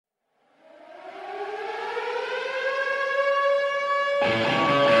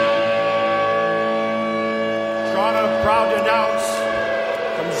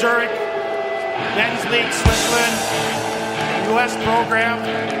West program,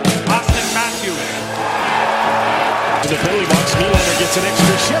 Austin Matthews. The penalty box, Nylander gets an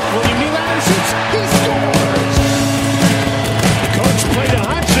extra shift. William Nylander shoots. He scores! The coach played a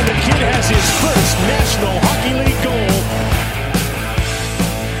hunch, and the kid has his first National Hockey League goal.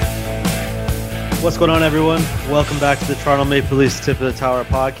 What's going on, everyone? Welcome back to the Toronto Maple Leafs Tip of the Tower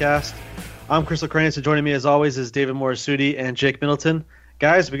podcast. I'm Chris Lacranius, and joining me as always is David Morisuti and Jake Middleton.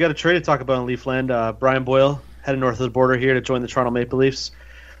 Guys, we got a trade to talk about in Leafland. Brian Boyle headed north of the border here to join the Toronto Maple Leafs.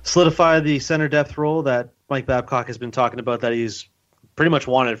 Solidify the center depth role that Mike Babcock has been talking about that he's pretty much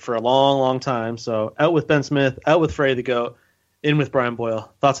wanted for a long, long time. So out with Ben Smith, out with Freddie the Goat, in with Brian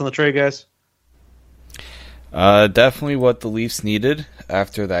Boyle. Thoughts on the trade, guys? Definitely what the Leafs needed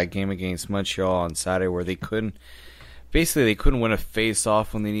after that game against Montreal on Saturday, where they couldn't win a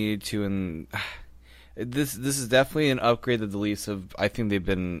face-off when they needed to, and this is definitely an upgrade that the Leafs I think they've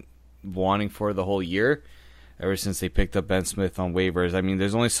been wanting for the whole year, ever since they picked up Ben Smith on waivers. I mean,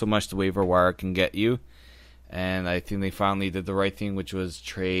 there's only so much the waiver wire can get you, and I think they finally did the right thing, which was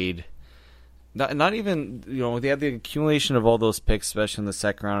trade. Not even, they had the accumulation of all those picks, especially in the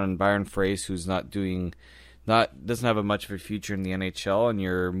second round, and Byron Frais, who's doesn't have much of a future in the NHL, and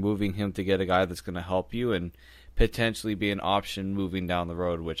you're moving him to get a guy that's going to help you and potentially be an option moving down the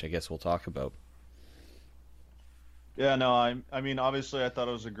road, which I guess we'll talk about. Yeah, no, I mean, obviously I thought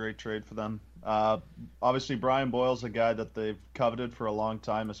it was a great trade for them. Obviously Brian Boyle's a guy that they've coveted for a long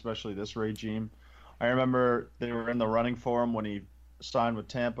time, especially this regime. I remember they were in the running for him when he signed with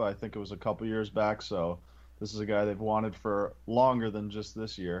Tampa. I think it was a couple years back, so this is a guy they've wanted for longer than just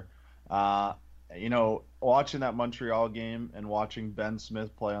this year. Watching that Montreal game and watching Ben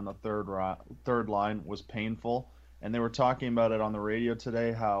Smith play on the third line was painful. And they were talking about it on the radio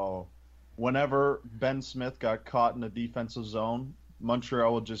today, how whenever Ben Smith got caught in a defensive zone,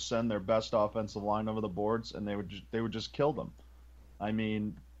 Montreal would just send their best offensive line over the boards, and they would just kill them. I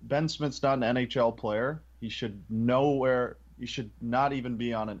mean, Ben Smith's not an NHL player. He should not even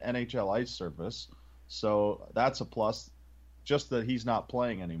be on an NHL ice surface. So that's a plus, just that he's not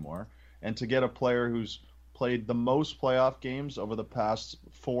playing anymore. And to get a player who's played the most playoff games over the past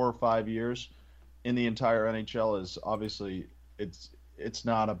 4 or 5 years in the entire NHL is obviously it's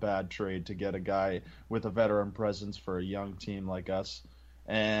not a bad trade to get a guy with a veteran presence for a young team like us.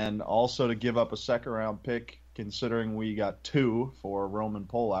 And also to give up a second-round pick, considering we got 2 for Roman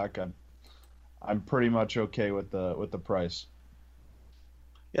Polak, I'm pretty much okay with the price.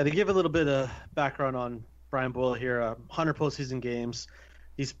 Yeah, to give a little bit of background on Brian Boyle here, 100 postseason games.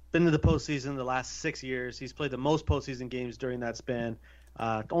 He's been to the postseason the last 6 years. He's played the most postseason games during that span.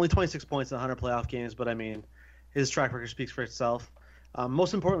 Only 26 points in 100 playoff games, but I mean, his track record speaks for itself.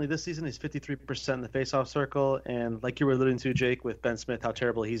 Most importantly, this season, he's 53% in the faceoff circle, and like you were alluding to, Jake, with Ben Smith, how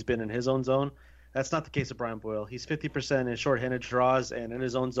terrible he's been in his own zone. That's not the case of Brian Boyle. He's 50% in shorthanded draws, and in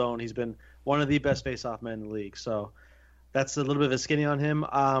his own zone, he's been one of the best faceoff men in the league. So that's a little bit of a skinny on him.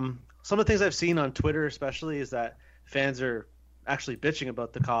 Some of the things I've seen on Twitter especially is that fans are actually bitching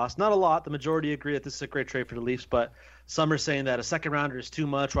about the cost. Not a lot. The majority agree that this is a great trade for the Leafs, but some are saying that a second rounder is too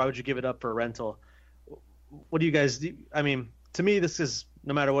much. Why would you give it up for a rental? What do you guys do? I mean, to me, this is,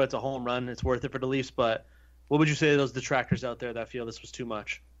 no matter what, it's a home run. It's worth it for the Leafs, but what would you say to those detractors out there that feel this was too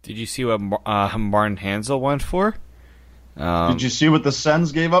much? Did you see what Martin Hanzal went for? Did you see what the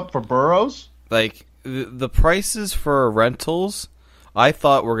Sens gave up for Burrows? Like, the prices for rentals, I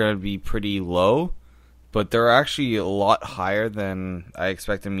thought were going to be pretty low, but they're actually a lot higher than I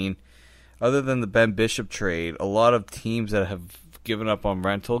expected. I mean, other than the Ben Bishop trade, a lot of teams that have given up on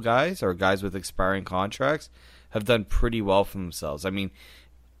rental guys or guys with expiring contracts have done pretty well for themselves. I mean,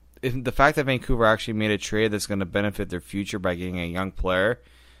 the fact that Vancouver actually made a trade that's going to benefit their future by getting a young player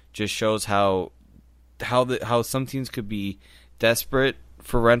just shows how some teams could be desperate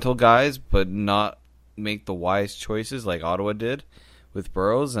for rental guys but not make the wise choices like Ottawa did with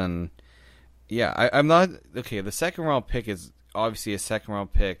Burrows. And yeah, I'm not okay. The second round pick is obviously a second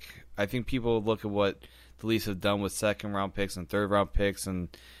round pick. I think people look at what the Leafs have done with second round picks and third round picks, and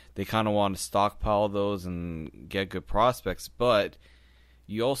they kind of want to stockpile those and get good prospects. But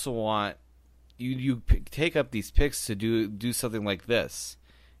you also want you take up these picks to do something like this,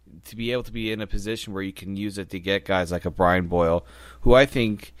 to be able to be in a position where you can use it to get guys like a Brian Boyle, who I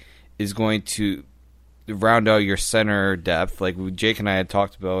think is going to round out your center depth. Like Jake and I had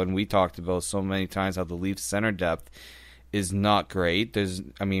talked about, and we talked about so many times, how the Leafs center depth is not great.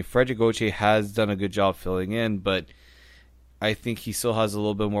 Frederic Gauthier has done a good job filling in, but I think he still has a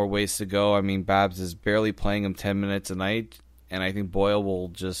little bit more ways to go. I mean, Babs is barely playing him 10 minutes a night, and I think Boyle will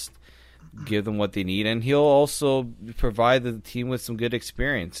just give them what they need, and he'll also provide the team with some good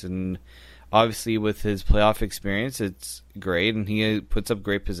experience. And obviously with his playoff experience, it's great, and he puts up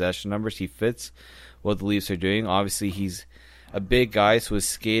great possession numbers. He fits what the Leafs are doing. Obviously, he's a big guy, so his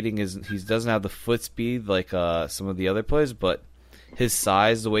skating he doesn't have the foot speed like some of the other players, but his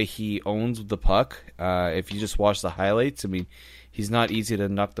size, the way he owns the puck, if you just watch the highlights, I mean, he's not easy to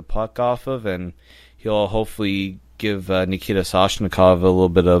knock the puck off of, and he'll hopefully give Nikita Soshnikov a little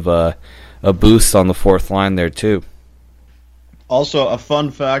bit of a boost on the fourth line there too. Also, a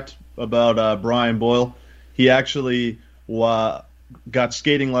fun fact about Brian Boyle, he actually got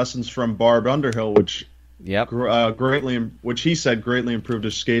skating lessons from Barb Underhill, which which he said greatly improved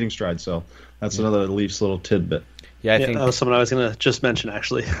his skating stride. So that's another Leafs little tidbit. Yeah, I think that was someone I was going to just mention,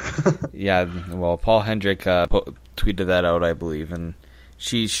 actually. Yeah, well, Paul Hendrick tweeted that out, I believe, and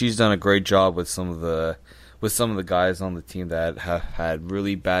she's done a great job with some of the guys on the team that have had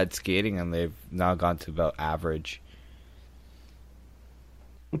really bad skating, and they've now gone to about average.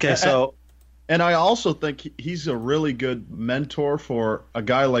 Okay, so... And I also think he's a really good mentor for a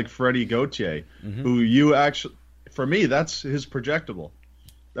guy like Freddie Gauthier, who for me, that's his projectable.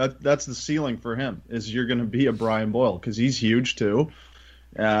 That's the ceiling for him, is you're going to be a Brian Boyle, because he's huge too.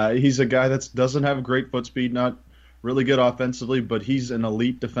 He's a guy that doesn't have great foot speed, not really good offensively, but he's an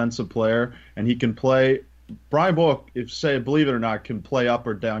elite defensive player, and he can play. Brian Boyle, believe it or not, can play up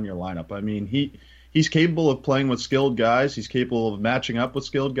or down your lineup. I mean, he's capable of playing with skilled guys. He's capable of matching up with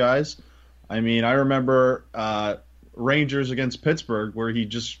skilled guys. I mean, I remember Rangers against Pittsburgh, where he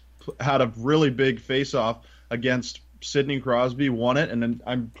just had a really big face-off against Sidney Crosby, won it, and then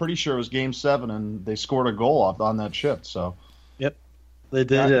I'm pretty sure it was Game 7, and they scored a goal on that shift. So, yep, they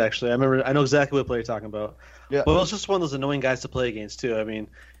did it actually. I know exactly what play you're talking about. Yeah, but it's just one of those annoying guys to play against too. I mean,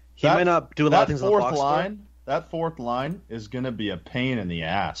 he might not do a lot of things on the box score. That fourth line is going to be a pain in the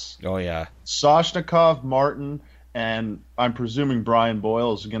ass. Oh yeah, Soshnikov, Martin, and I'm presuming Brian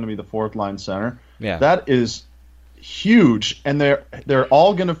Boyle is going to be the fourth line center. Yeah, that is huge, and they're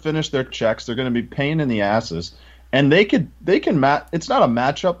all going to finish their checks. They're going to be pain in the asses. And they can it's not a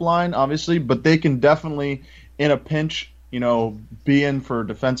matchup line, obviously, but they can definitely, in a pinch, be in for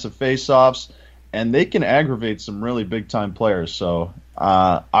defensive faceoffs, and they can aggravate some really big time players. So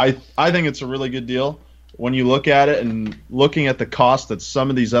I think it's a really good deal when you look at it, and looking at the cost that some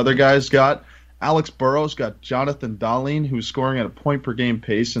of these other guys got. Alex Burrows got Jonathan Dahlin, who's scoring at a point per game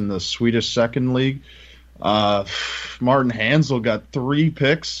pace in the Swedish second league. Martin Hansel got 3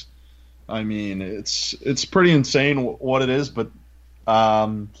 picks. I mean, it's pretty insane what it is, but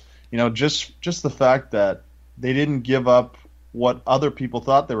just the fact that they didn't give up what other people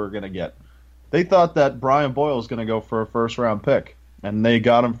thought they were going to get. They thought that Brian Boyle was going to go for a first-round pick, and they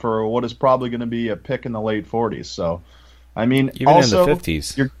got him for what is probably going to be a pick in the late 40s. So, I mean, even also, in the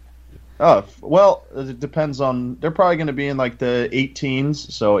 50s. Well, it depends on. They're probably going to be in like the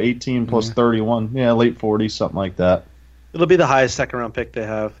 18s, so 18 plus 31, late 40s, something like that. It'll be the highest second-round pick they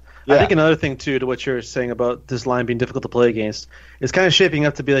have. Yeah. I think another thing, too, to what you're saying about this line being difficult to play against, is kind of shaping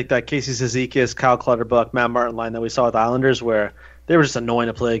up to be like that Casey Cizikas, Kyle Clutterbuck, Matt Martin line that we saw with the Islanders, where they were just annoying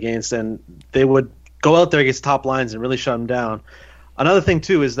to play against, and they would go out there against top lines and really shut them down. Another thing,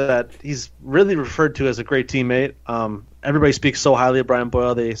 too, is that he's really referred to as a great teammate. Everybody speaks so highly of Brian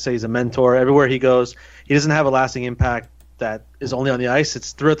Boyle. They say he's a mentor. Everywhere he goes, he doesn't have a lasting impact that is only on the ice.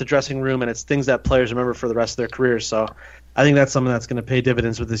 It's throughout the dressing room, and it's things that players remember for the rest of their careers. So I think that's something that's going to pay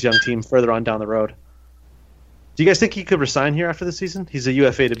dividends with this young team further on down the road. Do you guys think he could resign here after the season? He's a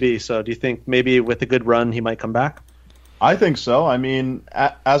UFA to be, so do you think maybe with a good run he might come back? I think so. I mean,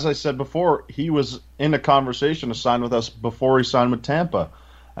 as I said before, he was in a conversation to sign with us before he signed with Tampa.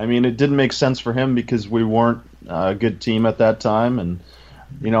 I mean, it didn't make sense for him because we weren't a good team at that time. And,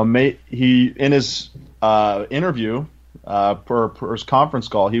 he in his interview for his conference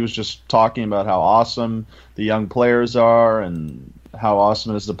call, he was just talking about how awesome the young players are and how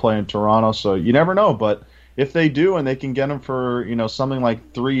awesome it is to play in Toronto. So you never know, but if they do and they can get him for, something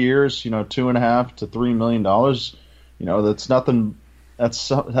like 3 years, $2.5 to $3 million, that's nothing.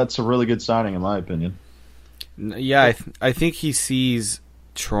 That's a really good signing in my opinion. Yeah, I think he sees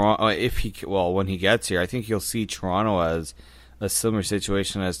Toronto when he gets here. I think he'll see Toronto as a similar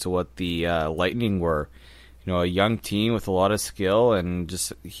situation as to what the Lightning were. A young team with a lot of skill, and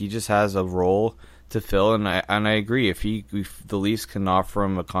he just has a role to fill. And I agree. If the Leafs can offer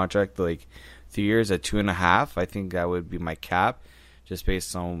him a contract like 3 years at 2.5, I think that would be my cap, just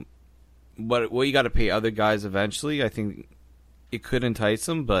based on what you got to pay other guys eventually. I think it could entice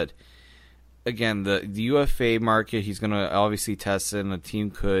him, but again, the UFA market, he's going to obviously test it, and a team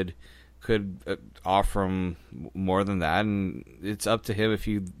could offer him more than that, and it's up to him if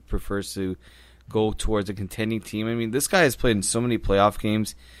he prefers to go towards a contending team. I mean, this guy has played in so many playoff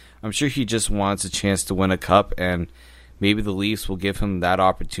games. I'm sure he just wants a chance to win a cup, and maybe the Leafs will give him that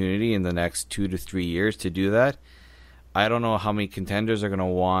opportunity in the next 2 to 3 years to do that. I don't know how many contenders are going to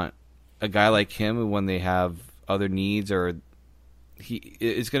want a guy like him when they have other needs, or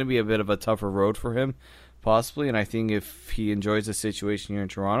it's going to be a bit of a tougher road for him, possibly. And I think if he enjoys the situation here in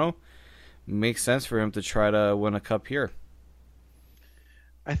Toronto, it makes sense for him to try to win a cup here.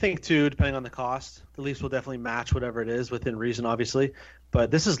 I think, too, depending on the cost, the Leafs will definitely match whatever it is within reason, obviously. But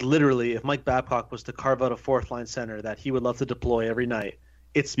this is literally, if Mike Babcock was to carve out a fourth-line center that he would love to deploy every night,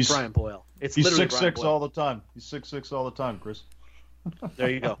 it's Brian Boyle. He's literally 6'6" Boyle. all the time. He's 6'6" all the time, Chris. There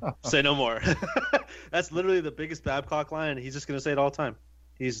you go. Say no more. That's literally the biggest Babcock line, and he's just going to say it all the time.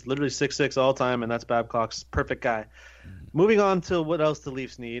 He's literally 6'6" all the time, and that's Babcock's perfect guy. Moving on to what else the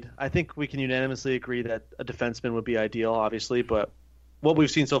Leafs need, I think we can unanimously agree that a defenseman would be ideal, obviously, but what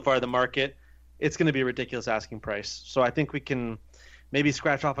we've seen so far in the market, it's going to be a ridiculous asking price. So I think we can maybe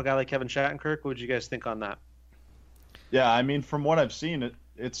scratch off a guy like Kevin Shattenkirk. What would you guys think on that? Yeah, I mean, from what I've seen,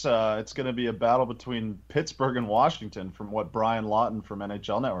 it's going to be a battle between Pittsburgh and Washington, from what Brian Lawton from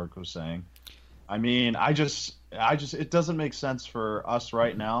NHL Network was saying. I mean, I just it doesn't make sense for us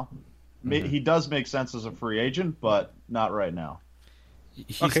right now. Mm-hmm. He does make sense as a free agent, but not right now.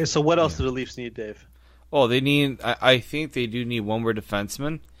 Okay, so what else do the Leafs need, Dave? Oh, they need. I think they do need one more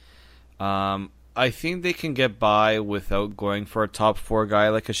defenseman. I think they can get by without going for a top 4 guy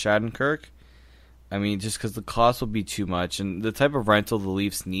like a Shattenkirk. I mean, just because the cost will be too much, and the type of rental the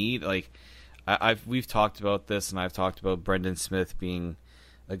Leafs need. Like, we've talked about this, and I've talked about Brendan Smith being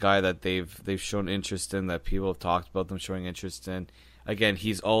a guy that they've shown interest in, that people have talked about them showing interest in. Again,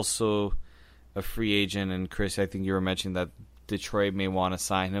 he's also a free agent, and Chris, I think you were mentioning that Detroit may want to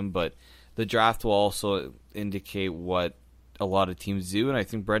sign him, but the draft will also indicate what a lot of teams do, and I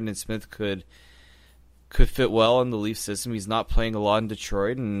think Brendan Smith could fit well in the Leaf system. He's not playing a lot in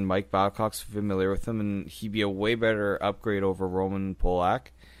Detroit, and Mike Babcock's familiar with him, and he'd be a way better upgrade over Roman Polak.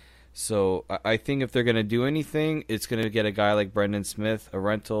 So I think if they're going to do anything, it's going to get a guy like Brendan Smith, a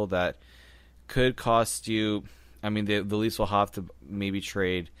rental that could cost you. I mean, the Leafs will have to maybe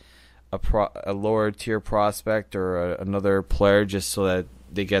trade a lower tier prospect or another player just so that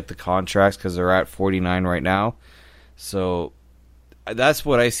they get the contracts, because they're at 49 right now. So that's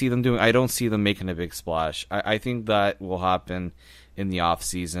what I see them doing. I don't see them making a big splash. I think that will happen in the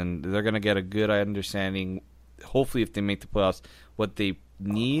offseason. They're going to get a good understanding, hopefully if they make the playoffs, what they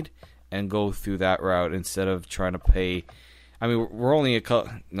need, and go through that route instead of trying to pay. I mean, we're only a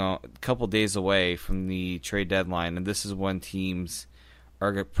couple days away from the trade deadline, and this is when teams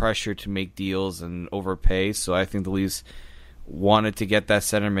are pressured to make deals and overpay. So I think the Leafs wanted to get that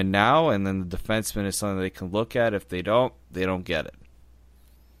centerman now, and then the defenseman is something they can look at. If they don't get it.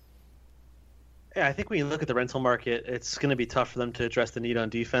 Yeah, I think when you look at the rental market, it's going to be tough for them to address the need on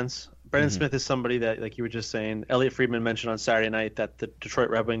defense. Brendan Smith is somebody that, like you were just saying, Elliot Friedman mentioned on Saturday night that the Detroit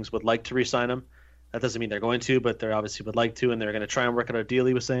Red Wings would like to re-sign him. That doesn't mean they're going to, but they obviously would like to, and they're going to try and work out a deal,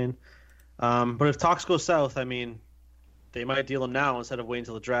 he was saying. But if talks go south, I mean, they might deal him now instead of waiting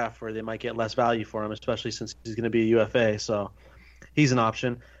until the draft, where they might get less value for him, especially since he's going to be a UFA. So he's an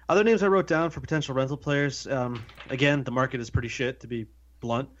option. Other names I wrote down for potential rental players, again, the market is pretty shit, to be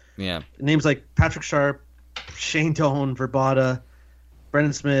blunt. Yeah. Names like Patrick Sharp, Shane Doan, Verbata,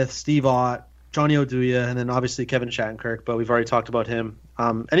 Brendan Smith, Steve Ott, Johnny Oduya, and then obviously Kevin Shattenkirk, but we've already talked about him.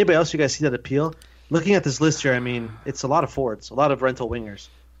 Anybody else you guys see that appeal? Looking at this list here, I mean, it's a lot of forwards, a lot of rental wingers.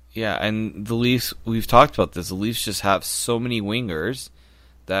 Yeah, and the Leafs, we've talked about this, the Leafs just have so many wingers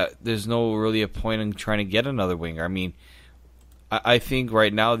that there's no really a point in trying to get another winger. I mean, I think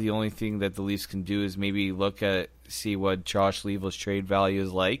right now the only thing that the Leafs can do is maybe see what Josh Leivel's trade value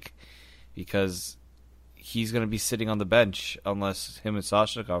is like, because he's going to be sitting on the bench unless him and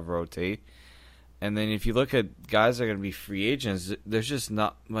Soshnikov rotate. And then if you look at guys that are going to be free agents, there's just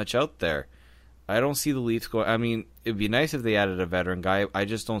not much out there. I don't see the Leafs going. I mean, it'd be nice if they added a veteran guy. I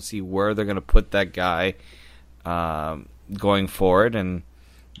just don't see where they're going to put that guy going forward. And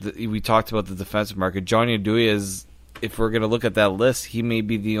we talked about the defensive market. Johnny Oduya is, if we're going to look at that list, he may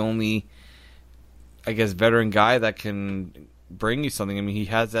be the only, I guess, veteran guy that can bring you something. I mean, he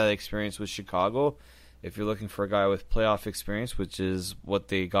has that experience with Chicago. If you're looking for a guy with playoff experience, which is what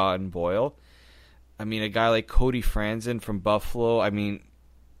they got in Boyle. I mean, a guy like Cody Franzen from Buffalo, I mean,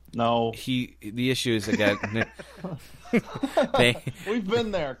 no. The issue is, again, we've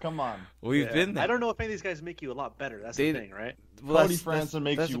been there. Come on. We've been there. I don't know if any of these guys make you a lot better. That's the thing, right? Well, Cody Franzen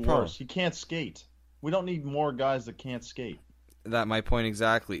makes you worse. He can't skate. We don't need more guys that can't skate. That's my point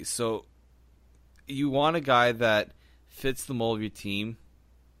exactly. So you want a guy that fits the mold of your team.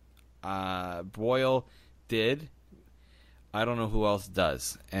 Boyle did. I don't know who else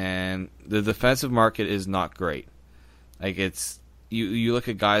does. And the defensive market is not great. Like, it's you look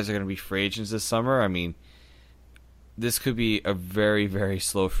at guys that are going to be free agents this summer. I mean, this could be a very, very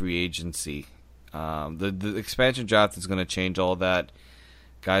slow free agency. The expansion draft is going to change all that.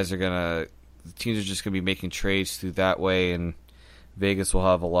 The teams are just going to be making trades through that way, and Vegas will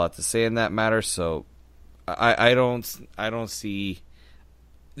have a lot to say in that matter. So I don't see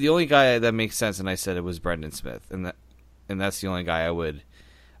the only guy that makes sense, and I said it was Brendan Smith, and that's the only guy I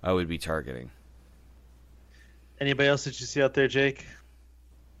would be targeting. Anybody else that you see out there, Jake?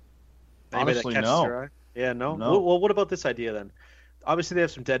 Anybody Honestly, that catches no. your eye? Yeah, no. No. Well, what about this idea then? Obviously, they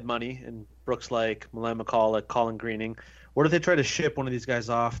have some dead money in Brooks Lake, Milan McCulloch, Colin Greening. What if they try to ship one of these guys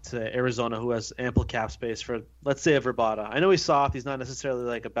off to Arizona, who has ample cap space for, let's say, a Verbata? I know he's soft. He's not necessarily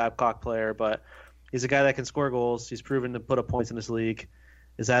like a Babcock player, but he's a guy that can score goals. He's proven to put up points in this league.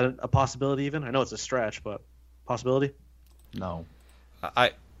 Is that a possibility even? I know it's a stretch, but possibility? No.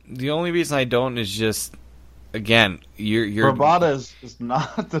 The only reason I don't is just, again, you're Verbata is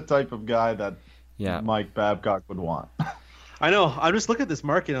not the type of guy that Yeah. Mike Babcock would want. I know. I'm just looking at this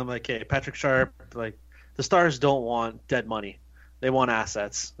market. And I'm like, hey, Patrick Sharp, like the Stars don't want dead money. They want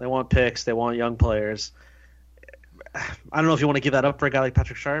assets. They want picks. They want young players. I don't know if you want to give that up for a guy like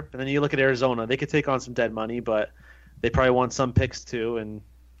Patrick Sharp. And then you look at Arizona. They could take on some dead money, but they probably want some picks too. And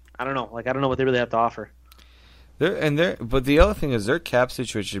I don't know. Like, I don't know what they really have to offer. But the other thing is their cap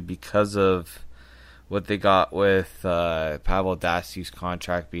situation, because of what they got with Pavel Dasyuk's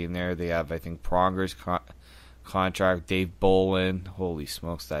contract being there. They have, I think, Pronger's contract, Dave Boyle. Holy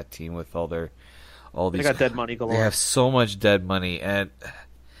smokes, that team with all these. They got dead money galore. They have so much dead money, and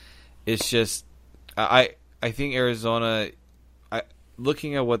it's just I think Arizona.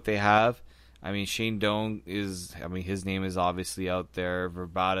 Looking at what they have, I mean, Shane Doan is. I mean, his name is obviously out there.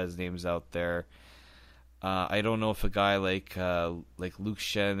 Verbata's name is out there. I don't know if a guy like Luke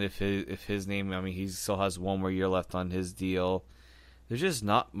Shen, if his name, I mean, he still has one more year left on his deal. There's just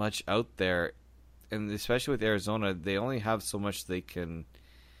not much out there, and especially with Arizona, they only have so much they can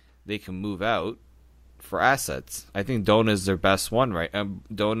move out for assets. I think Doan is their best one, right?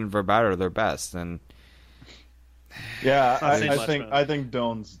 Doan and Verbata are their best, and yeah, much, I think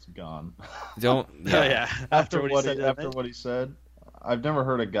Doan's gone. don't yeah. After what he said, after what he said, I've never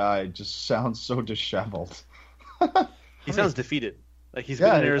heard a guy just sound so disheveled. He sounds defeated. Like he's been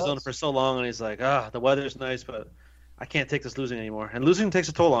Yeah, in he Arizona does. for so long, and he's like, the weather's nice, but I can't take this losing anymore. And losing takes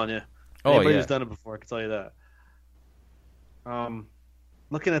a toll on you. Oh, Anybody yeah. who's done it before can tell you that.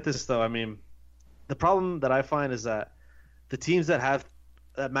 Looking at this though, I mean, the problem that I find is that the teams that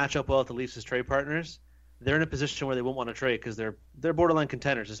match up well with the Leafs as trade partners, they're in a position where they won't want to trade because they're borderline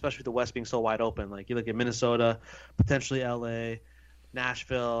contenders, especially with the West being so wide open. Like you look at Minnesota, potentially LA,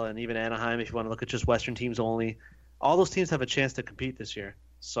 Nashville, and even Anaheim. If you want to look at just Western teams only, all those teams have a chance to compete this year.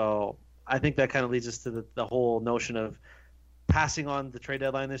 So I think that kind of leads us to the whole notion of passing on the trade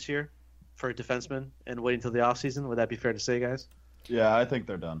deadline this year for a defenseman and waiting until the offseason. Would that be fair to say, guys? Yeah, I think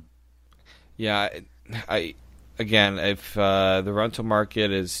they're done. Yeah, again, if the rental market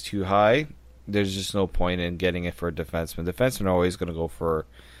is too high, there's just no point in getting it for a defenseman. Defensemen are always going to go for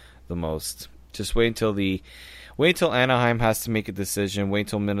the most. Just wait until Anaheim has to make a decision. Wait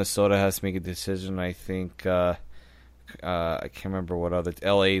until Minnesota has to make a decision. I think I can't remember what other.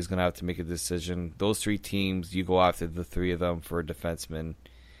 LA is going to have to make a decision. Those three teams, you go after the three of them for a defenseman,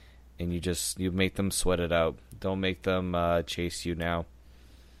 and you make them sweat it out. Don't make them chase you now.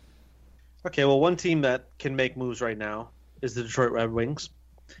 Okay, well, one team that can make moves right now is the Detroit Red Wings.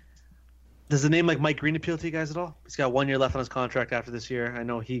 Does a name like Mike Green appeal to you guys at all? He's got 1 year left on his contract after this year. I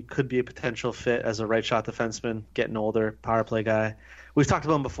know he could be a potential fit as a right shot defenseman, getting older, power play guy. We've talked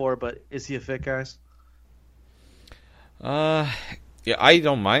about him before, but is he a fit, guys? Yeah, I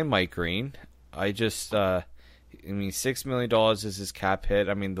don't mind Mike Green. I just, I mean, $6 million is his cap hit.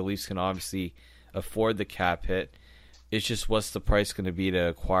 I mean, the Leafs can obviously afford the cap hit. It's just what's the price going to be to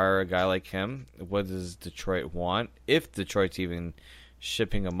acquire a guy like him? What does Detroit want? If Detroit's even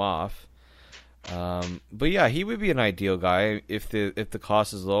shipping him off. But yeah, he would be an ideal guy if the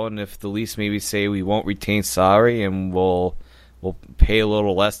cost is low, and if the Leafs maybe say we won't retain salary and we'll pay a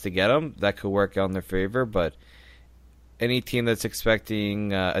little less to get him, that could work out in their favor. But any team that's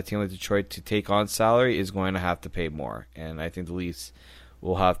expecting a team like Detroit to take on salary is going to have to pay more, and I think the Leafs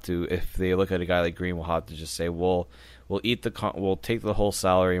will have to, if they look at a guy like Green, will have to just say we'll take the whole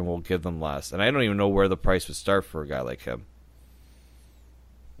salary and we'll give them less. And I don't even know where the price would start for a guy like him.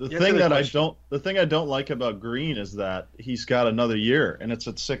 The Yeah, thing good that question. the thing I don't like about Green is that he's got another year and it's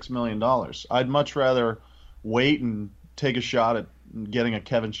at $6 million. I'd much rather wait and take a shot at getting a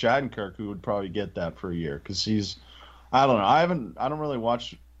Kevin Shattenkirk who would probably get that for a year because he's I don't know. I haven't really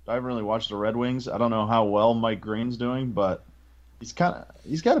watched the Red Wings. I don't know how well Mike Green's doing, but he's got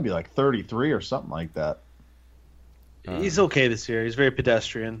to be like 33 or something like that. He's okay this year. He's very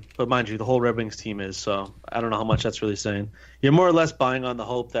pedestrian, but mind you, the whole Red Wings team is. So I don't know how much that's really saying. You're more or less buying on the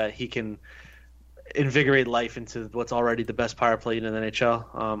hope that he can invigorate life into what's already the best power play in the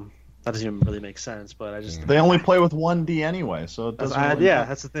NHL. That doesn't even really make sense, but I just They only play with 1D anyway, so it doesn't.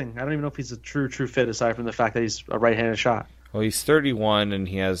 That's the thing. I don't even know if he's a true fit aside from the fact that he's a right-handed shot. Well, he's 31 and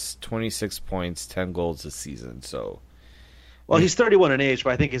he has 26 points, 10 goals this season. So, well, he's 31 in age,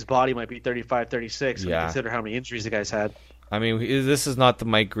 but I think his body might be 35, 36. When Yeah. you consider how many injuries the guy's had. I mean, this is not the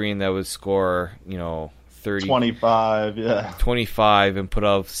Mike Green that would score, 30, 25, yeah. 25 and put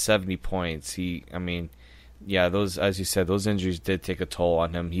up 70 points. Those, as you said, those injuries did take a toll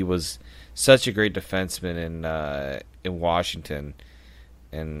on him. He was such a great defenseman in Washington,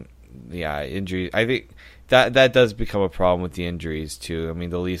 and injury. I think that does become a problem with the injuries too. I mean,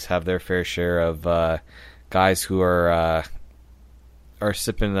 the Leafs have their fair share of guys who are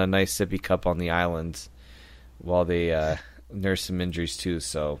sipping a nice sippy cup on the islands while they nurse some injuries too.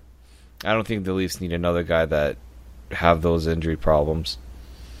 So I don't think the Leafs need another guy that have those injury problems.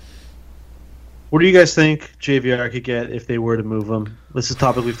 What do you guys think JVR could get if they were to move him? This is a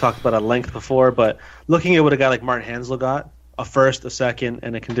topic we've talked about at length before, but looking at what a guy like Martin Hansel got, a first, a second,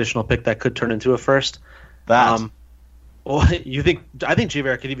 and a conditional pick that could turn into a first. I think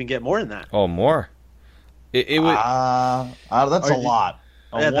JVR could even get more than that. Oh, more? It would. That's a lot.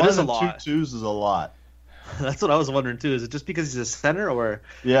 That is a lot. 2 twos is a lot. That's what I was wondering too. Is it just because he's a center, or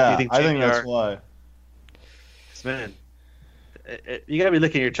Yeah, do you think I think that's why. Man, you gotta be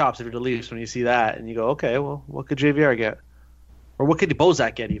licking your chops if you're the Leafs when you see that, and you go, okay, well, what could JVR get, or what could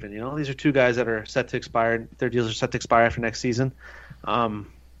Bozak get? Even these are two guys that are set to expire. Their deals are set to expire after next season.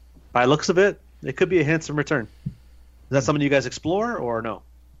 By looks of it, it could be a handsome return. Is that something you guys explore or no?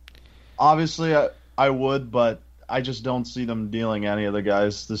 Obviously, I would, but I just don't see them dealing any of the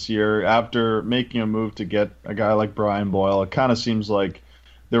guys this year. After making a move to get a guy like Brian Boyle, it kind of seems like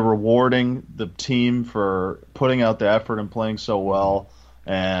they're rewarding the team for putting out the effort and playing so well.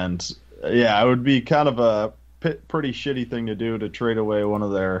 And, yeah, it would be kind of a pretty shitty thing to do to trade away one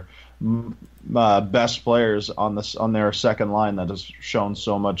of their best players on their second line that has shown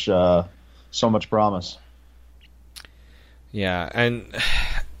so much promise. Yeah, and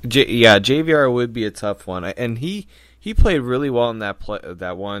JVR would be a tough one, and he played really well in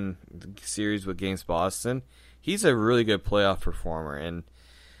that one series against Boston. He's a really good playoff performer, and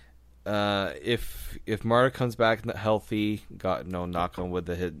if Marta comes back healthy, knock on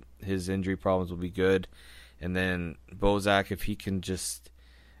wood, his injury problems will be good, and then Bozak, if he can just.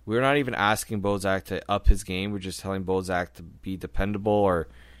 We're not even asking Bozak to up his game. We're just telling Bozak to be dependable or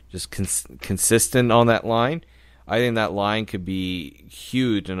just consistent on that line. I think that line could be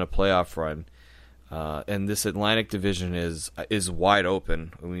huge in a playoff run. And this Atlantic division is wide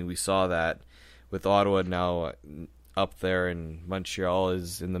open. I mean, we saw that with Ottawa now up there, and Montreal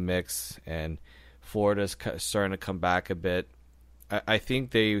is in the mix, and Florida's starting to come back a bit. I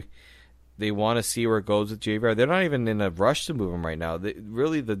think they want to see where it goes with JVR. They're not even in a rush to move him right now.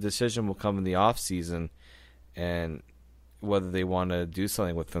 Really, the decision will come in the off season, and whether they want to do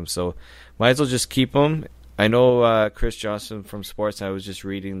something with him. So, might as well just keep him. I know Chris Johnson from Sports. I was just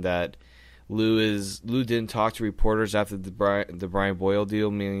reading that Lou didn't talk to reporters after the Brian Boyle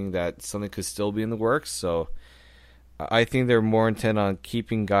deal, meaning that something could still be in the works. So, I think they're more intent on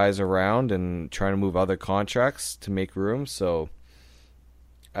keeping guys around and trying to move other contracts to make room. So,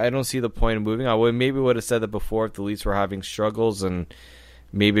 I don't see the point of moving. I would have said that before if the Leafs were having struggles, and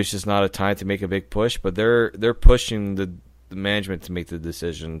maybe it's just not a time to make a big push. But they're pushing the management to make the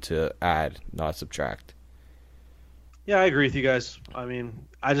decision to add, not subtract. Yeah, I agree with you guys. I mean,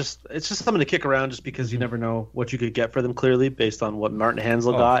 it's just something to kick around just because you never know what you could get for them, clearly, based on what Martin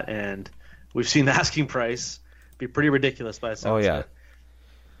Hansel got. And we've seen the asking price be pretty ridiculous by itself. Oh, yeah.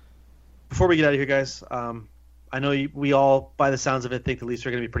 Before we get out of here, guys, I know we all, by the sounds of it, think the Leafs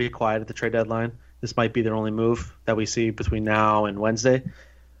are going to be pretty quiet at the trade deadline. This might be their only move that we see between now and Wednesday.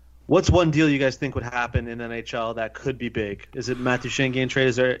 What's one deal you guys think would happen in NHL that could be big? Is it Matt Duchene getting traded?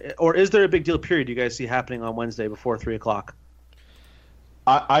 Is there a big deal period you guys see happening on Wednesday before 3 o'clock?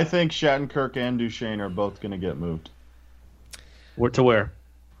 I think Shattenkirk and Duchene are both going to get moved. Where?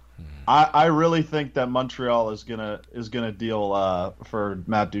 I really think that Montreal is gonna deal for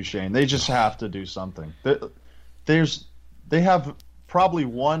Matt Duchene. They just have to do something. They have probably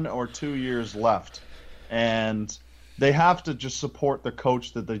 1 or 2 years left, and they have to just support the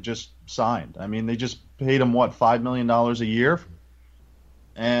coach that they just signed. I mean, they just paid him $5 million a year,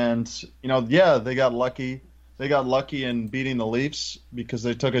 and they got lucky. they got lucky in beating the Leafs because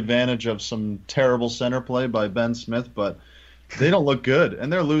they took advantage of some terrible center play by Ben Smith, but they don't look good,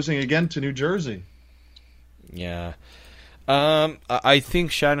 and they're losing again to New Jersey. Yeah. I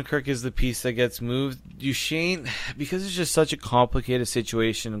think Shattenkirk is the piece that gets moved. Duchesne, because it's just such a complicated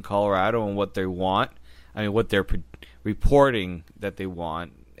situation in Colorado and what they want. I mean, what they're reporting that they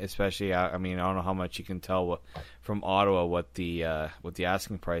want, especially. I mean, I don't know how much you can tell from Ottawa what the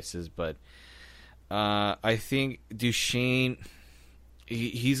asking price is, but I think Duchesne,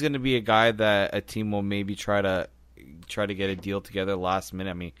 he's going to be a guy that a team will maybe try to get a deal together last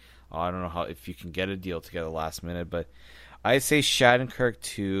minute. I mean, I don't know if you can get a deal together last minute, but I say Shattenkirk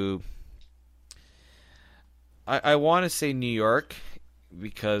to. I want to say New York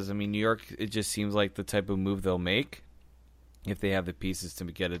because I mean New York. It just seems like the type of move they'll make if they have the pieces to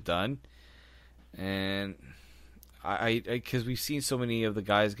get it done. And because we've seen so many of the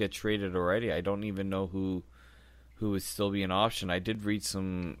guys get traded already, I don't even know who would still be an option. I did read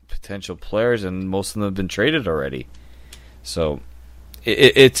some potential players, and most of them have been traded already. So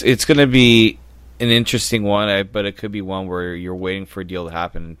it's going to be an interesting one, but it could be one where you're waiting for a deal to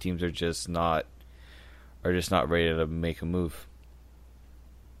happen and teams are just not ready to make a move.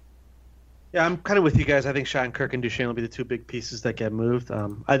 Yeah, I'm kind of with you guys. I think Shattenkirk and Duchesne will be the two big pieces that get moved.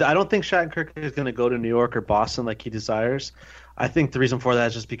 I don't think Shattenkirk is going to go to New York or Boston like he desires. I think the reason for that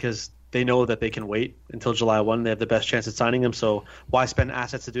is just because they know that they can wait until July 1. They have the best chance at signing him, so why spend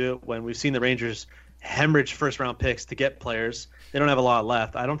assets to do it when we've seen the Rangers hemorrhage first-round picks to get players? They don't have a lot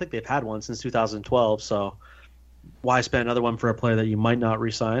left. I don't think they've had one since 2012, so why spend another one for a player that you might not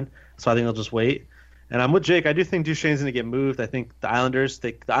re-sign? So I think they'll just wait. And I'm with Jake. I do think Duchesne's going to get moved. I think the Islanders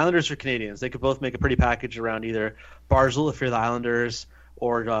are Canadians. They could both make a pretty package around either Barzal if you're the Islanders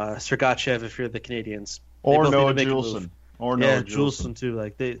or Sergachev if you're the Canadians. Or Noah Juleson. Juleson too.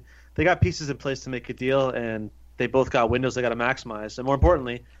 Like they got pieces in place to make a deal, and they both got windows they got to maximize. And more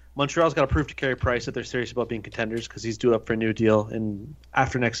importantly, Montreal's got to prove to Carey Price that they're serious about being contenders because he's due up for a new deal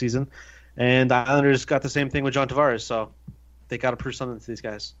after next season. And the Islanders got the same thing with John Tavares, so they got to prove something to these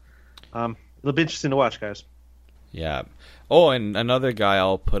guys. It'll be interesting to watch, guys. Yeah. Oh, and another guy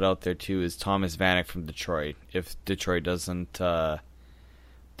I'll put out there too is Thomas Vanek from Detroit. If Detroit doesn't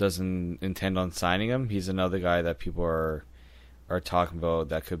intend on signing him, he's another guy that people are talking about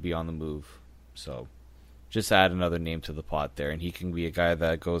that could be on the move. So just add another name to the pot there, and he can be a guy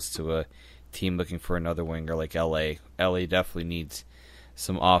that goes to a team looking for another winger like LA. LA definitely needs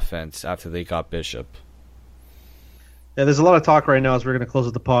some offense after they got Bishop. Yeah, there's a lot of talk right now as we're going to close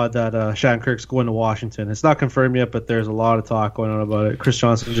with the pod that Shattenkirk's going to Washington. It's not confirmed yet, but there's a lot of talk going on about it. Chris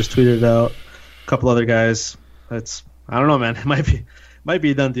Johnson just tweeted it out. A couple other guys. I don't know, man. It might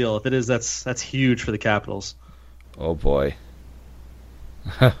be a done deal. If it is, that's huge for the Capitals. Oh boy.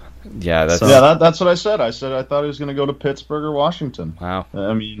 That's what I said. I said I thought he was going to go to Pittsburgh or Washington. Wow.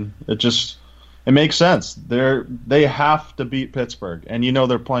 I mean, it makes sense. They have to beat Pittsburgh, and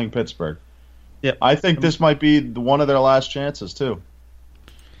they're playing Pittsburgh. Yeah, I think this might be one of their last chances too.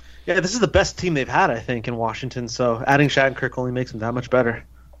 Yeah, this is the best team they've had, I think, in Washington. So adding Shattenkirk only makes them that much better.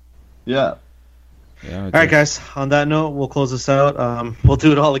 Yeah. All right, guys. On that note, we'll close this out. We'll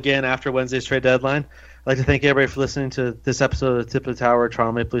do it all again after Wednesday's trade deadline. I'd like to thank everybody for listening to this episode of the Tip of the Tower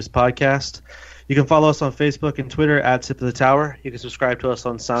Toronto Maple Leafs podcast. You can follow us on Facebook and Twitter at Tip of the Tower. You can subscribe to us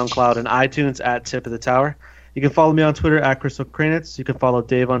on SoundCloud and iTunes at Tip of the Tower. You can follow me on Twitter at Crystal Kranitz. You can follow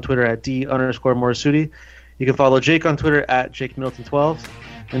Dave on Twitter at D_Morisuti. You can follow Jake on Twitter at JakeMiddleton12.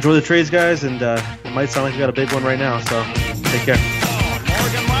 Enjoy the trades, guys, and it might sound like we got a big one right now, so take care.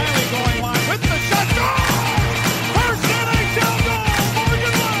 Morgan Riley going wide with the shot. Goal! First NHL goal,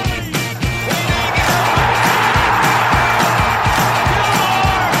 Morgan Riley!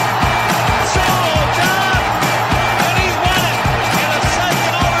 Solo job, and he's won it in a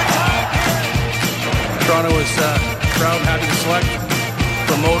second overtime period. Toronto is proud and happy to select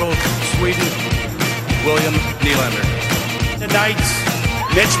from Modo, Sweden, William Nylander. Tonight's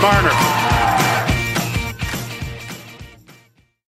Mitch Marner.